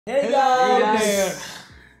Hey guys!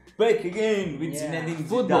 Back again with Zinedine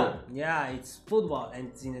football. Zidane. Yeah, it's football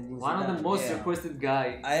and Zinedine Zidane. One of the most requested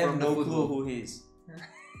guy. I have from no the clue who he is.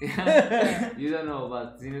 You don't know,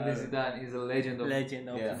 but Zinedine Zidane is a legend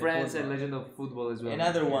of France and legend of football as well.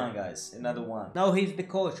 Another one, guys. Another one. Now he's the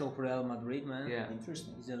coach of Real Madrid, man. Yeah.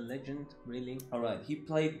 Interesting. He's a legend, really. Alright, he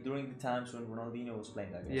played during the times when Ronaldinho was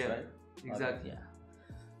playing, I guess, right? Exactly. Okay. Yeah.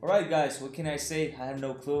 Alright, guys, what can I say? I have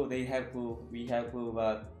no clue. They have clue. We have clue,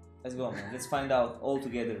 but let's go, man. Let's find out all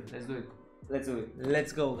together. Let's do it. Let's do it.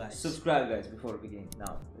 Let's go, guys. Subscribe, guys, before we begin.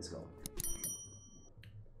 Now, let's go.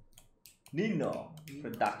 Nino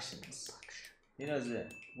Productions. Nino is a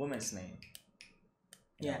woman's name.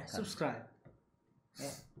 Yeah, subscribe.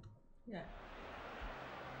 Yeah.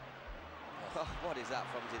 Oh, what is that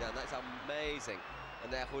from Zidane? That's amazing.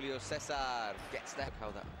 And there Julio Cesar gets there. How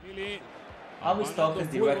that? I was talking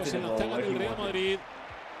directly about where he wanted.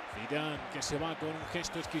 Zidane, que se va con un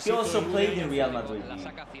gesto exquisito. He also played in Real Madrid.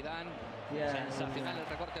 Yeah.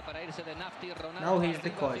 Now he's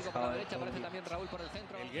the coach.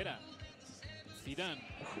 Helguera. Zidane.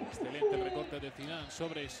 Excelente el recorte de Zidane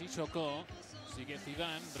sobre Sissoko. Sigue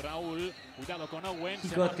Zidane, Raúl, cuidado con Owen,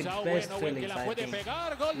 se marcha Owen, Owen que la puede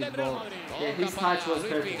pegar, gol del Real Madrid. Yeah, his touch was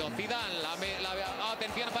perfect. Zidane,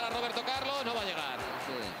 atención para Roberto Carlos, no va a llegar.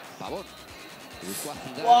 Pavón.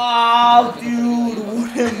 Wow, dude,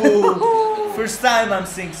 what a move! First time I'm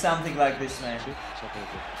seeing something like this, man.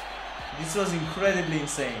 This was incredibly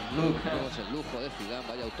insane. Look. El lujo de Zidane,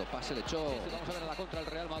 vaya autopase le echó. Vamos a ver la contra el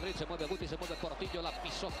Real Madrid, se mueve Guti, se mueve Portillo, la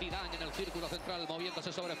pisó Zidane en el círculo central,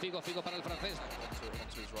 moviéndose sobre Figo, Figo para el francés.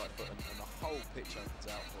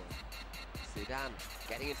 Zidane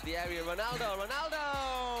getting into the area. Ronaldo, Ronaldo.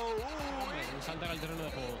 Salta al terreno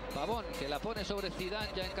de juego. Pavón, que la pone sobre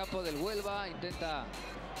Zidane ya en campo del Huelva, intenta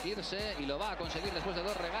irse y lo va a conseguir después de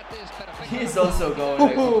dos regates perfectos. He's also going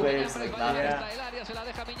like for players like that. Está el área, se la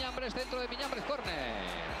deja Miñambres, centro de Miñambres, córner.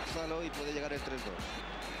 Solo y puede llegar el 3-2.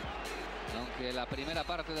 Aunque la primera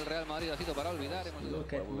parte del Real Madrid ha sido para olvidar, hemos ido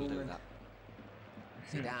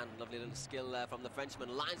Zidane, lovely little skill there from the Frenchman,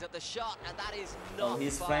 lines up the shot, and that is not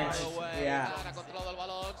he's far French. away. Yeah. Ha controlado el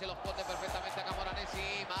balón, se lo pone perfectamente a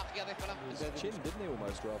Camoranesi, magia de His chin, didn't he,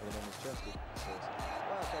 almost, rather than on his chest? Well,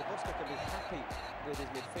 Del Bosque can be happy with his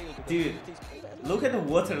midfield. Dude, look at the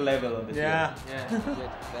water level on the field. Yeah.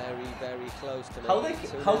 Very, very close to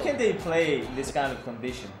How can they play in this kind of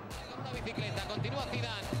condition? bicicleta, continúa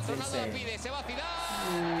Zidane, It's Ronaldo insane. pide, se va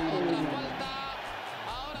Zidane, otra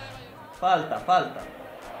falta, ahora Falta.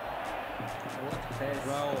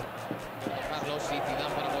 Carlos y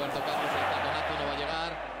Zidane para Roberto Carlos, el taconazo no va a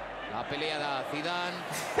llegar, la pelea de Zidane,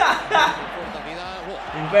 Zidane,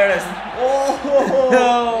 Embarrassed.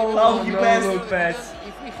 Oh, how he passed.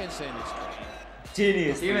 y fíjense en esto.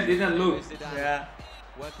 Genius. He even didn't look. Yeah.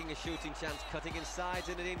 Working a shooting chance, cutting inside,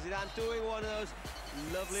 Zinedine Zidane doing one of those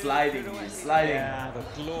lovely Sliding. Yeah, The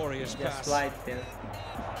glorious just pass. slide there.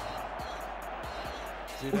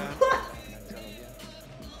 Zidane.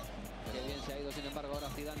 Qué bien se ha ido, sin embargo, ahora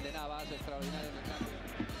Zidane de Navas, extraordinario en el cambio.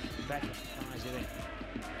 Back by Zidane.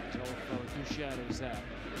 He's all throwing two shadows there.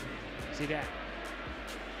 Zidane.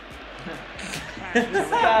 This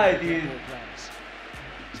guy, dude.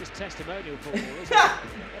 It's just testimonial football, isn't it?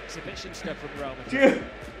 Exhibition stuff from Real Madrid. Dude.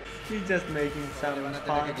 He's just making some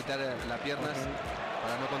fun. quitar las piernas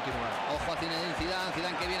para no continuar. Ojo a Zinedine Zidane,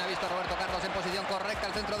 Zidane que bien ha visto a Roberto Carlos en posición correcta,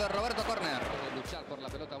 el centro de Roberto, córner. Luchar por la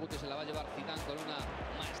pelota, Guti se la va a llevar Zidane con una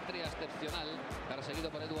maestría excepcional, perseguido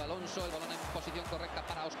por Edu Alonso, el balón en posición correcta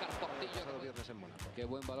para Óscar Portillo. Qué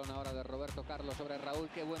buen balón ahora de Roberto Carlos sobre Raúl,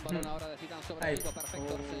 qué buen balón ahora de Zidane sobre Figo,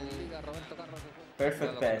 perfecto, se liga Roberto Carlos.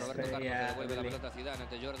 Perfect pass. Roberto Carlos Yeah, devuelve la really. pelota a Zidane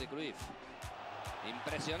ante Jordi Cruyff.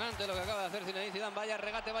 Impresionante lo que acaba de hacer Zinedine Zidane, vaya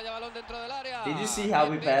regate, vaya balón dentro del área. Did you see how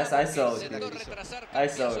we passed? I saw it. Intentó Dude. retrasar I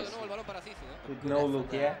saw Campioso, it. de nuevo el balón para Cicio. With no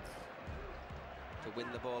look, yeah. to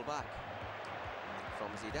win the ball back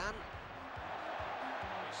from Zidane.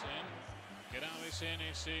 Gravesen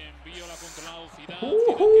ese envío la controlado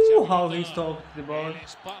Zidane. How he stopped the ball. El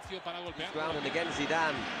espacio para golpear. Ground, and again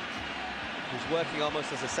Zidane, who's working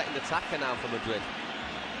almost as a second attacker now for Madrid.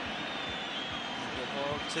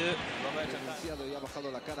 Y ha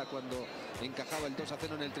bajado la cara cuando encajaba el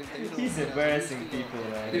 2-0 en el 31. He's embarrassing people,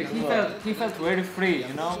 man. Dude, he felt very free,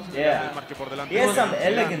 you know? Yeah. Marque por delante. He has some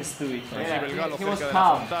elegance to it, man. Recibe el galo he was cerca de la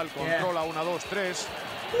calm. frontal, controla 1, 2, 3.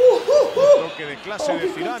 Toque de clase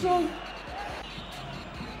de Zidane.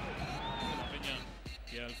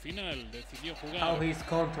 Que al final decidió jugar. How he's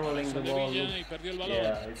controlling the ball. Sevilla y perdió el balón.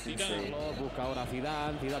 Yeah, it's Zidane. insane. Busca ahora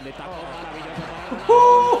Zidane, Zidane de taco,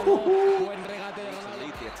 maravilloso. Buen regate de To Ronaldo.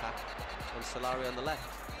 lead the attack on Solari on the left.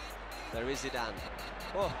 There is Zidane.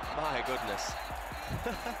 Oh my goodness.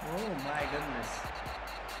 Oh my goodness.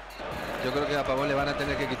 Yo creo que a Pavón le van a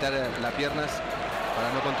tener que quitar las piernas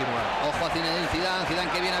para no continuar. Ojo a Zinedine Zidane,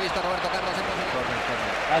 Zidane que bien ha visto a Roberto Carlos en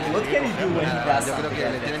posición. What can he do when he does Yo creo something que le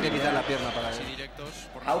like tienen que that? quitar la pierna para él.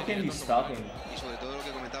 How can you stop him? Y sobre todo lo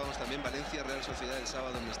que comentábamos también, Valencia Real Sociedad el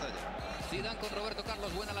sábado en Mestalla. Zidane con Roberto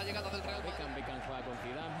Carlos, buena la llegada del Real. Beckham juega con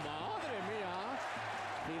Zidane. Madre mía.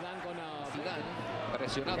 Zidane con Zidane,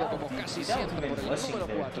 presionado como casi siempre por el número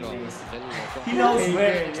 4. He knows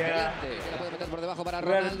where, La puede meter por debajo para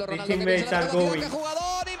Ronaldo. The Ronaldo que teammates piensa are la velocidad. going. ¡Qué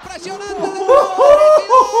jugador! ¡Impresionante!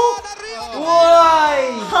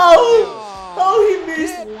 Why? How he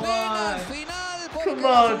missed? Pena al final porque Come la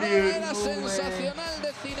on, jugada dude. era sensacional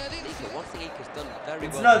de Zinedine. One thing he has done very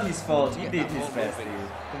It's well. not his fault. He did his best, dude.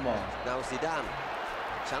 Come on. Now Zidane.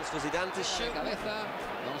 Chance for Zidane to shoot. Cabeza.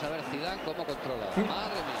 Vamos a ver Zidane cómo controla.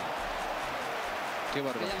 Madre mía. Qué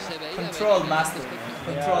barbaridad. Se veía Control venir master. antes que-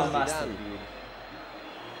 Control Zidane. master, dude.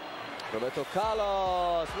 Roberto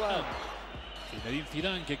Carlos. Well, Zinedine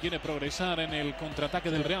Zidane que quiere progresar en el contraataque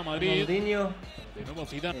del Real Madrid. Ronaldinho. De nuevo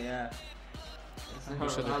Zidane. Yeah. No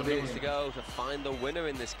se how deprime. to go to find the winner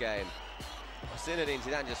in this game. Zinedine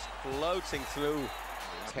Zidane just floating through.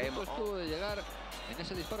 Came Pues tuvo de llegar en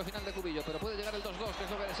ese disparo final de Cubillo, pero puede llegar el 2-2, que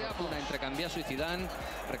es lo que desea. Una entre Cambiaso y Zidane.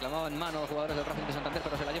 Reclamaban mano a los jugadores del Racing de Santander,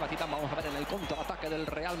 pero se la lleva Zidane. Vamos a ver en el contraataque del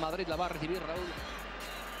Real Madrid. La va a recibir Raúl.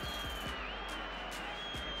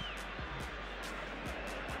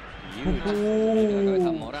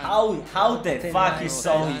 How the fuck he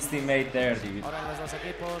saw his teammate there, dude? Ahora los dos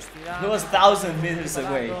equipos. He was 1,000 meters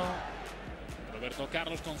away. Roberto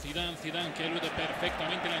Carlos con Zidane. Zidane que elude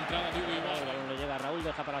perfectamente la entrada de Hugo El Ibarra. balón le llega a Raúl,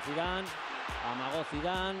 deja para Zidane. Amagó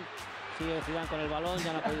Zidane. Sigue Zidane con el balón,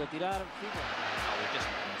 ya no ha podido tirar.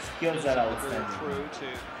 Skills are outstanding.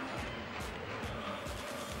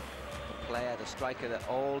 the player, the striker that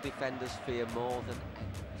all defenders fear more than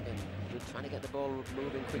him. Trying to get the ball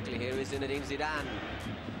moving quickly here is Zinedine Zidane.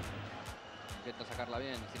 Intenta sacarla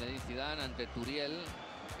bien Zinedine Zidane ante Turiel,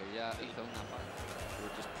 que ya hizo una falta.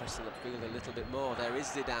 We're just pressing upfield a little bit more. There is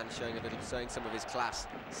Zidane showing some of his class,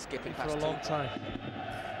 skipping past for a two. long time.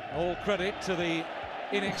 All credit to the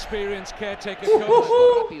inexperienced caretaker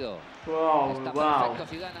Rápido. Wow, Está wow. perfecto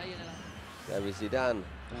Zidane ahí en el... There is Zidane.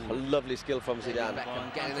 A lovely skill from Zidane.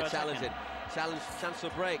 Beckham getting the challenge in. Chance for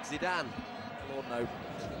break. Zidane. Lord no.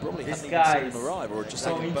 Probably This hasn't guy even seen him arrive or is just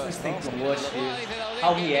so taken burst interesting past to him. watch, dude.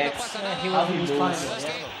 How he acts, how he moves.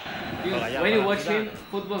 When you watch him,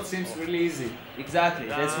 football seems really easy. Exactly,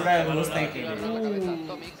 that's what I was thinking. La cabeza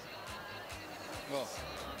Tomic.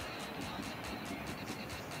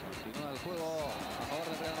 Continúa el juego a favor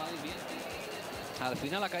del Real Madrid. Bien. Al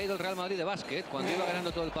final ha caído el Real Madrid de básquet cuando iba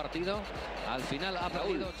ganando todo el partido. Al final ha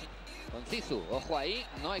perdido con Zizou. Ojo ahí,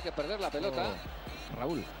 no hay que perder la pelota.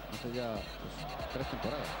 Raúl, hace ya 3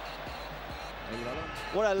 temporadas. El balón.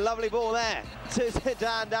 What a lovely ball there to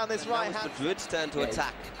Zidane down this right hand. Madrid's turn to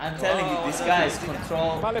attack. I'm telling you, this guy is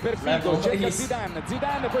control Vale per Figo, level cerca is Zidane.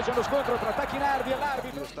 Zidane, poi c'è uno scontro tra Tacchinardi e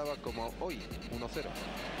l'arbitro. Estaba como hoy, 1-0.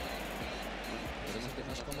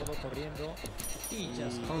 Más cómodo corriendo. Y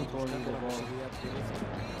just controlling the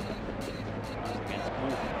ball.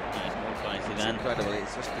 It's incredible.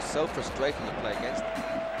 It's just so frustrating to play against.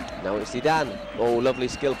 Now it's Zidane. Oh, lovely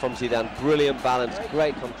skill from Zidane. Brilliant balance.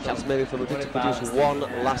 Great chance maybe for Madrid to produce one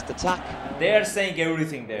last attack. They are saying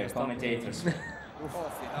everything there, commentators.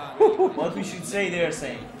 What we should say, they are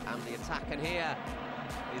saying. And the attack, and here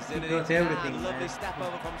is He Zinedine got Zidane. everything, Lovely man. step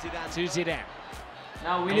over from Zidane. To Zidane.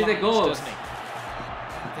 Now we need a goal.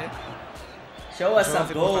 Show us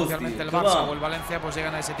some goals, dude. el Come Barça o on. el Valencia pues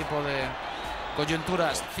llegan a ese tipo de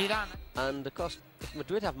coyunturas. Zidane. And of course, if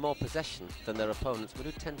Madrid have more possession than their opponents,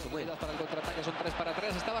 Madrid tend to win. Para el contraataque son 3 para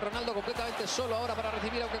 3. Estaba Ronaldo completamente solo ahora para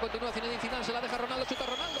recibir, aunque continúa Zinedine Zidane. Se la deja Ronaldo, chuta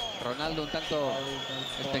Ronaldo. Ronaldo un tanto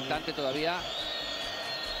expectante todavía.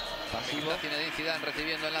 Pasivo. Zinedine Zidane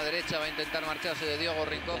recibiendo en la derecha. Va a intentar marcharse de Diogo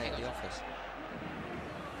Rincón. It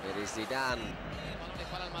is Zidane.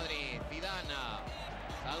 Para el Madrid. Zidane.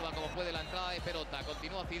 Salva como puede la entrada de pelota.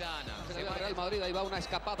 Continúa Zidane. Se va el Real Madrid. Ahí va una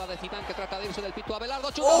escapada de Zidane que trata de irse del pito a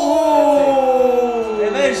Belardo. ¡Chuta! Oh!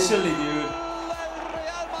 Eventually, dude. El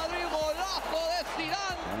Real Madrid, golazo de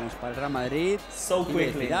Zidane. Vamos para el Real Madrid. So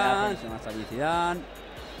quickly. Zidane, se marcha bien Zidane.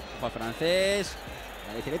 Ojo al francés.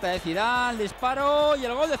 La bicicleta de Zidane, el disparo y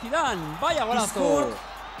el gol de Zidane. Vaya golazo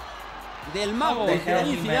del mago The hell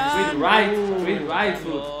Zinedine he meant. Zidane. With right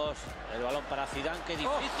foot. El balón para Zidane, qué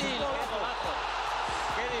difícil.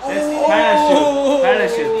 Parachute.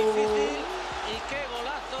 Parachute. Y qué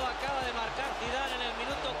golazo acaba de marcar Zidane en el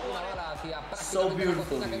minuto 4. Una bola hacia So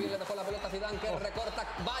beautiful. Que bien le dejó la pelota Zidane, que recorta.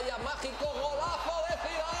 Vaya mágico golazo de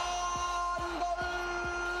Zidane.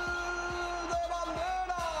 Gol de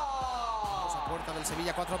bandera. A puerta del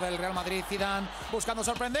Sevilla, 4 del Real Madrid. Zidane buscando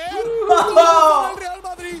sorprender. ¡Golazo ¡Golazo del Real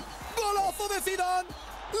Madrid! ¡Golazo de Zidane!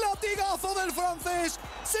 ¡Latigazo del francés!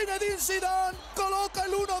 Zinedine Zidane coloca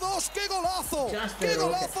el 1-2. ¡Qué golazo! ¡Qué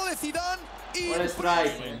golazo de Zidane! Y What a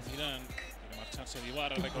strike. Zidane quiere marcharse de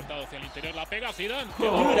Ibarra, recortado hacia el interior, la pega Zidane. Dude,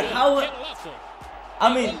 how? ¡Qué golazo!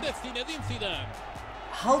 I mean, Gol de Zinedine Zidane.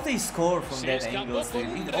 how they score from that angle,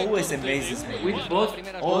 dude, it always amazes me. With both,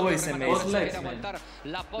 always both amazes me. legs, man.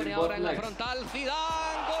 La pone With ahora both en la legs. frontal. Zidane.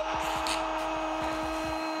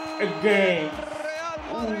 Again. Real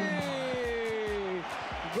Madrid.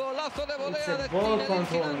 Golazo de volea de ball Zinedine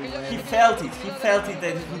control, Zidane, que ya man. He felt it. He felt it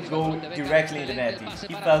that it would go directly in the net.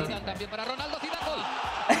 He felt it. También para Ronaldo. Zidane, gol.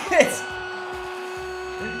 It's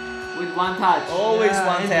With one touch. always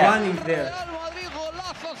one tap. running there. Real Madrid,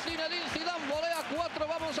 golazo. Zinedine Zidane volea 4.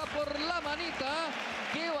 Vamos a por la manita.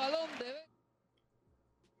 Qué balón de...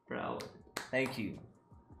 Bro, Thank you.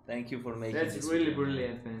 Thank you for making that's this really video.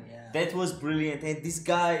 brilliant, man. That was brilliant, and this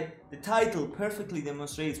guy, the title perfectly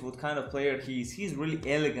demonstrates what kind of player he is. He's really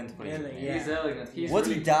elegant player. man. He's elegant. He's What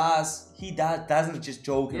really, he doesn't just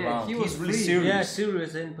joke Yeah, around. he was He's really free. serious. Yeah,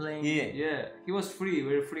 serious and playing. Yeah, he was free,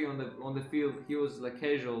 very free on the field. He was like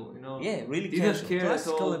casual, you know. Yeah, really Didn't casual. care at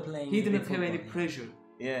all. Classically playing He didn't football. have any pressure.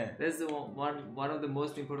 Yeah. That's the one of the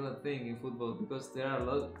most important thing in football, because there are a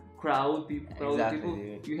lot of crowd people. Exactly,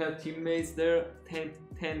 dude. You have teammates there,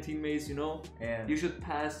 10 teammates, you know. Yeah. You should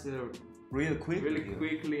pass Real quickly. really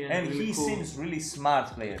quickly and, And really he cool. seems really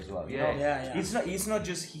smart player as well. You know? Yeah. It's not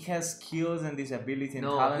just he has skills and this ability and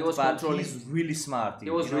No, talent, he was but controlling. he's really smart.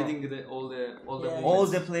 He was you know? reading all the Yeah. all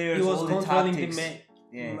movements. the players, He was all the controlling tactics.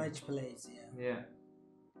 the match plays. Yeah.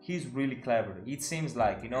 He's really clever. It seems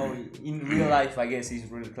like, you know, in real life, I guess he's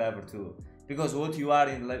really clever too. Because what you are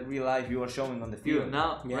in real life, you are showing on the field.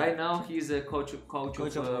 Dude, right now he's a coach of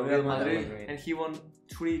Real Madrid, and he won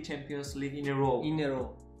 3 Champions League in a row.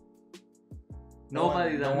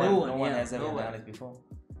 Nobody done that. No one has ever done it before.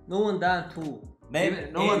 No one done 2.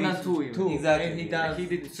 No one done 2 even. Exactly. And he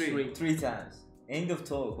did 3. 3 times. End of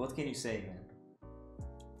talk. What can you say, man?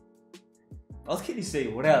 What can you say?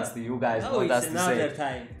 What else do you guys want us It's to say? another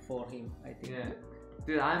time for him, I think. Yeah.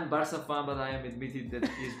 Dude, I'm Barca fan, but I am admitted that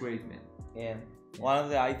he's great, man. Yeah.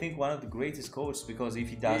 I think one of the greatest coaches, because if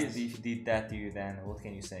he did that to you, then what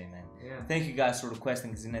can you say, man? Yeah. Thank you guys for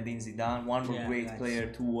requesting Zinedine Zidane, one more great guys. player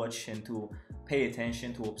to watch and to pay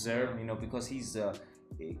attention, to observe, you know, because he's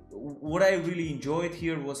what I really enjoyed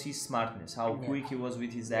here was his smartness, how quick he was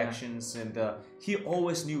with his actions, and he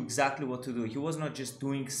always knew exactly what to do. He was not just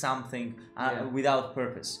doing something without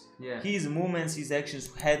purpose. Yeah. His movements, his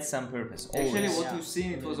actions had some purpose. Actually, always. what you've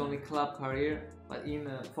seen, it was only club career, but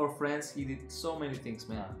for France, he did so many things,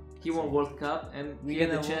 man. He won World Cup, and he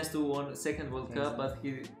had the chance to win second World Cup, but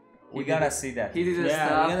we gotta see that. He did we're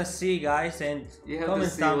stuff. gonna see, guys, and You have to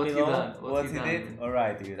comment see down what he below. done. What he did?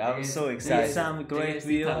 Alright, dude. I'm so There's excited. some great Against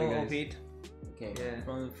video Italy, of guys. it Yeah.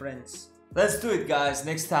 from friends. Let's do it, guys.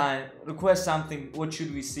 Next time, request something. What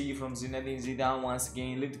should we see from Zinedine Zidane once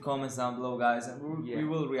again? Leave the comments down below, guys, and we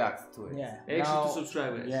will react to it. Yeah. Make sure to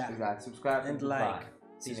subscribe, guys. Yeah. Exactly. Subscribe And goodbye. like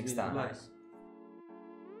See you this next video, time. guys.